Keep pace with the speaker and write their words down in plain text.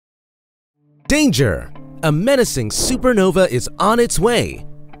Danger! A menacing supernova is on its way.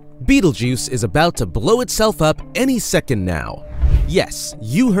 Betelgeuse is about to blow itself up any second now. Yes,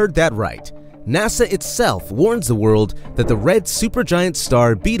 you heard that right. NASA itself warns the world that the red supergiant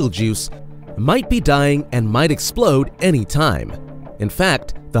star Betelgeuse might be dying and might explode any time. In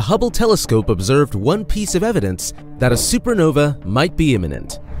fact, the Hubble telescope observed one piece of evidence that a supernova might be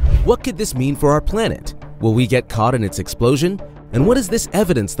imminent. What could this mean for our planet? Will we get caught in its explosion? And what is this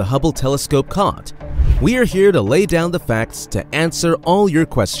evidence the Hubble telescope caught? We are here to lay down the facts to answer all your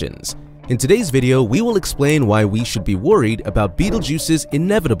questions. In today's video, we will explain why we should be worried about Betelgeuse's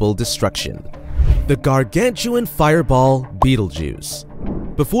inevitable destruction. The gargantuan fireball Betelgeuse.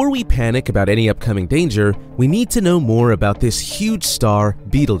 Before we panic about any upcoming danger, we need to know more about this huge star,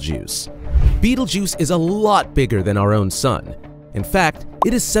 Betelgeuse. Betelgeuse is a lot bigger than our own Sun. In fact,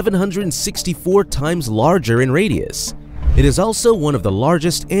 it is 764 times larger in radius. It is also one of the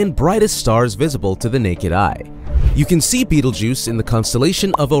largest and brightest stars visible to the naked eye. You can see Betelgeuse in the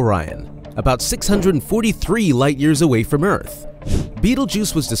constellation of Orion, about 643 light-years away from Earth.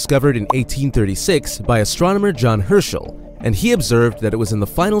 Betelgeuse was discovered in 1836 by astronomer John Herschel, and he observed that it was in the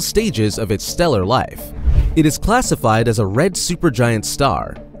final stages of its stellar life. It is classified as a red supergiant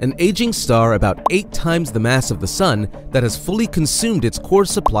star, an aging star about 8 times the mass of the Sun that has fully consumed its core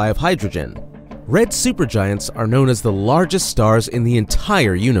supply of hydrogen. Red supergiants are known as the largest stars in the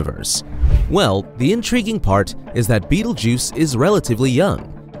entire universe. Well, the intriguing part is that Betelgeuse is relatively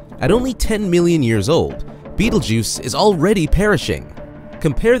young. At only 10 million years old, Betelgeuse is already perishing.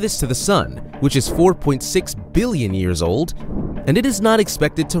 Compare this to the Sun, which is 4.6 billion years old, and it is not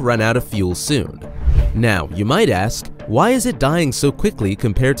expected to run out of fuel soon. Now, you might ask, why is it dying so quickly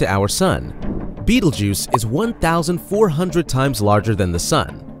compared to our Sun? Betelgeuse is 1,400 times larger than the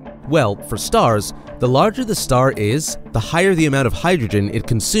Sun. Well, for stars, the larger the star is, the higher the amount of hydrogen it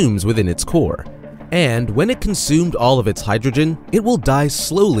consumes within its core. And when it consumed all of its hydrogen, it will die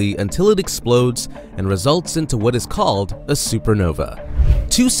slowly until it explodes and results into what is called a supernova.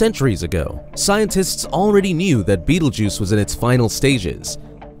 2 centuries ago, scientists already knew that Betelgeuse was in its final stages.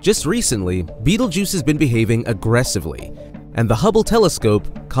 Just recently, Betelgeuse has been behaving aggressively, and the Hubble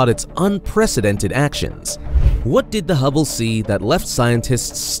telescope caught its unprecedented actions. What did the Hubble see that left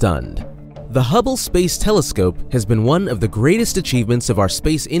scientists stunned? The Hubble Space Telescope has been one of the greatest achievements of our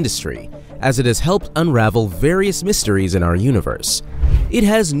space industry, as it has helped unravel various mysteries in our universe. It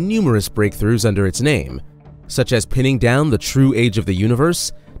has numerous breakthroughs under its name, such as pinning down the true age of the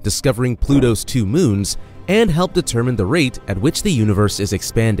universe, discovering Pluto's 2 moons, and help determine the rate at which the universe is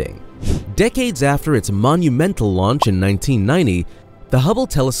expanding. Decades after its monumental launch in 1990, the Hubble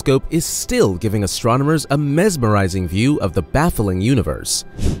telescope is still giving astronomers a mesmerizing view of the baffling universe.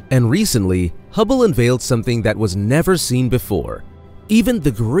 And recently, Hubble unveiled something that was never seen before. Even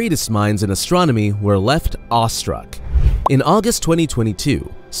the greatest minds in astronomy were left awestruck. In August 2022,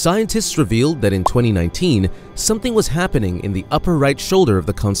 scientists revealed that in 2019, something was happening in the upper right shoulder of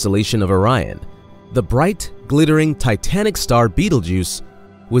the constellation of Orion. The bright, glittering, titanic star Betelgeuse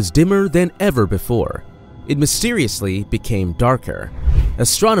was dimmer than ever before. It mysteriously became darker.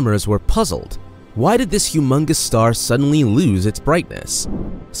 Astronomers were puzzled. Why did this humongous star suddenly lose its brightness?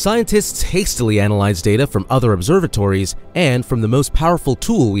 Scientists hastily analyzed data from other observatories and from the most powerful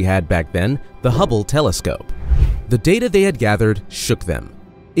tool we had back then, the Hubble telescope. The data they had gathered shook them.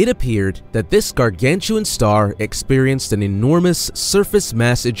 It appeared that this gargantuan star experienced an enormous surface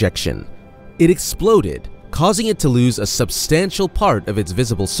mass ejection. It exploded, causing it to lose a substantial part of its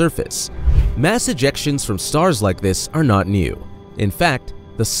visible surface. Mass ejections from stars like this are not new. In fact,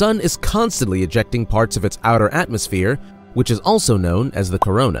 the Sun is constantly ejecting parts of its outer atmosphere, which is also known as the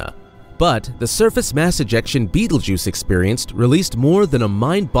corona. But the surface mass ejection Betelgeuse experienced released more than a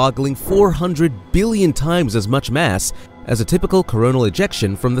mind-boggling 400 billion times as much mass as a typical coronal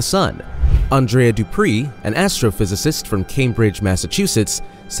ejection from the Sun. Andrea Dupree, an astrophysicist from Cambridge, Massachusetts,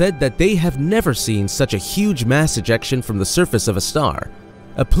 said that they have never seen such a huge mass ejection from the surface of a star,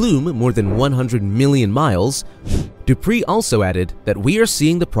 a plume more than 100 million miles. Dupree also added that we are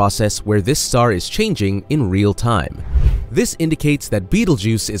seeing the process where this star is changing in real time. This indicates that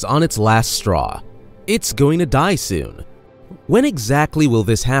Betelgeuse is on its last straw. It's going to die soon. When exactly will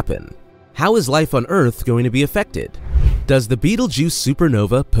this happen? How is life on Earth going to be affected? Does the Betelgeuse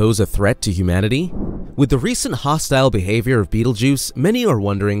supernova pose a threat to humanity? With the recent hostile behavior of Betelgeuse, many are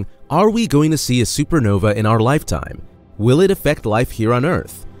wondering, are we going to see a supernova in our lifetime? Will it affect life here on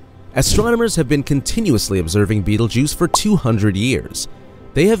Earth? Astronomers have been continuously observing Betelgeuse for 200 years.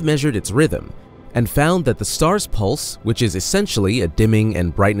 They have measured its rhythm and found that the star's pulse, which is essentially a dimming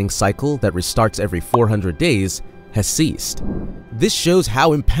and brightening cycle that restarts every 400 days, has ceased. This shows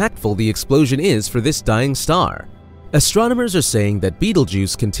how impactful the explosion is for this dying star. Astronomers are saying that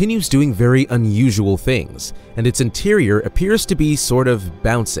Betelgeuse continues doing very unusual things, and its interior appears to be sort of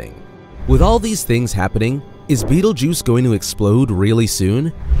bouncing. With all these things happening, is Betelgeuse going to explode really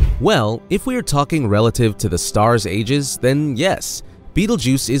soon? Well, if we are talking relative to the star's ages, then yes,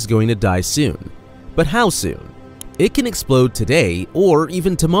 Betelgeuse is going to die soon. But how soon? It can explode today or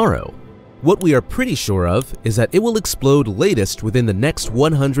even tomorrow. What we are pretty sure of is that it will explode latest within the next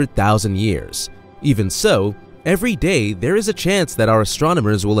 100,000 years. Even so, every day there is a chance that our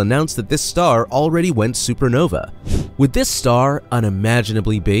astronomers will announce that this star already went supernova. With this star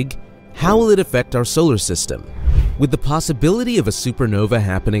unimaginably big, how will it affect our solar system? With the possibility of a supernova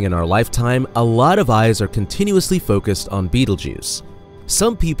happening in our lifetime, a lot of eyes are continuously focused on Betelgeuse.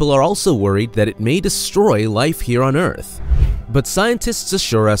 Some people are also worried that it may destroy life here on Earth. But scientists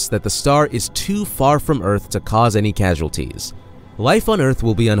assure us that the star is too far from Earth to cause any casualties. Life on Earth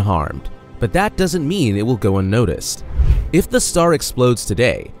will be unharmed, but that doesn't mean it will go unnoticed. If the star explodes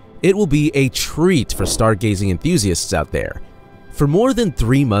today, it will be a treat for stargazing enthusiasts out there. For more than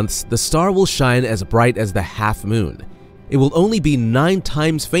 3 months, the star will shine as bright as the half moon. It will only be 9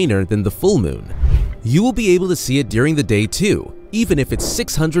 times fainter than the full moon. You will be able to see it during the day too. Even if it's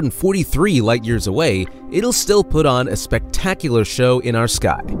 643 light-years away, it'll still put on a spectacular show in our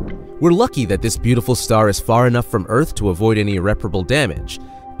sky. We're lucky that this beautiful star is far enough from Earth to avoid any irreparable damage.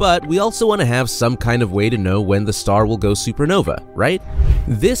 But we also want to have some kind of way to know when the star will go supernova, right?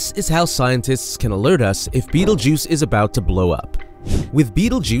 This is how scientists can alert us if Betelgeuse is about to blow up. With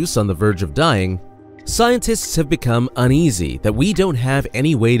Betelgeuse on the verge of dying, scientists have become uneasy that we don't have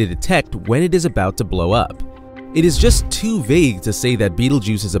any way to detect when it is about to blow up. It is just too vague to say that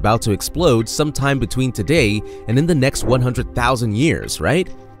Betelgeuse is about to explode sometime between today and in the next 100,000 years,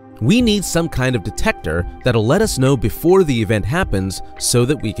 right? We need some kind of detector that'll let us know before the event happens so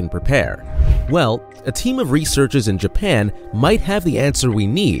that we can prepare. Well, a team of researchers in Japan might have the answer we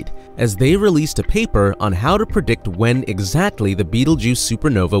need, as they released a paper on how to predict when exactly the Betelgeuse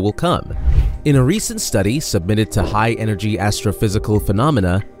supernova will come. In a recent study submitted to High Energy Astrophysical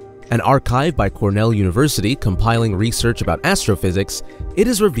Phenomena, an archive by Cornell University compiling research about astrophysics, it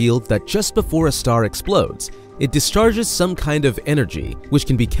is revealed that just before a star explodes, it discharges some kind of energy which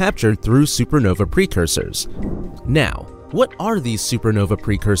can be captured through supernova precursors. Now, what are these supernova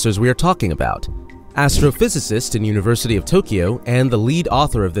precursors we are talking about? Astrophysicist in University of Tokyo and the lead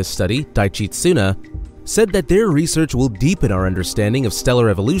author of this study, Daiichi Tsuna, said that their research will deepen our understanding of stellar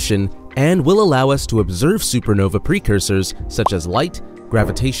evolution and will allow us to observe supernova precursors such as light,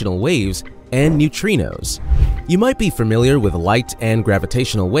 gravitational waves, and neutrinos. You might be familiar with light and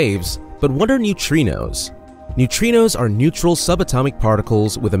gravitational waves, but what are neutrinos? Neutrinos are neutral subatomic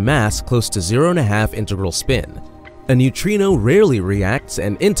particles with a mass close to 0.5 integral spin. A neutrino rarely reacts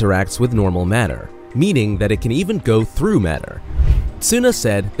and interacts with normal matter, meaning that it can even go through matter. Tsuna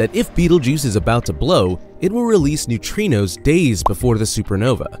said that if Betelgeuse is about to blow, it will release neutrinos days before the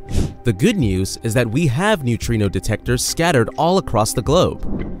supernova. The good news is that we have neutrino detectors scattered all across the globe.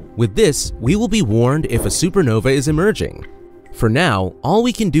 With this, we will be warned if a supernova is emerging. For now, all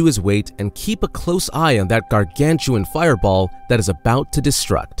we can do is wait and keep a close eye on that gargantuan fireball that is about to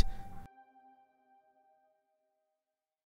destruct.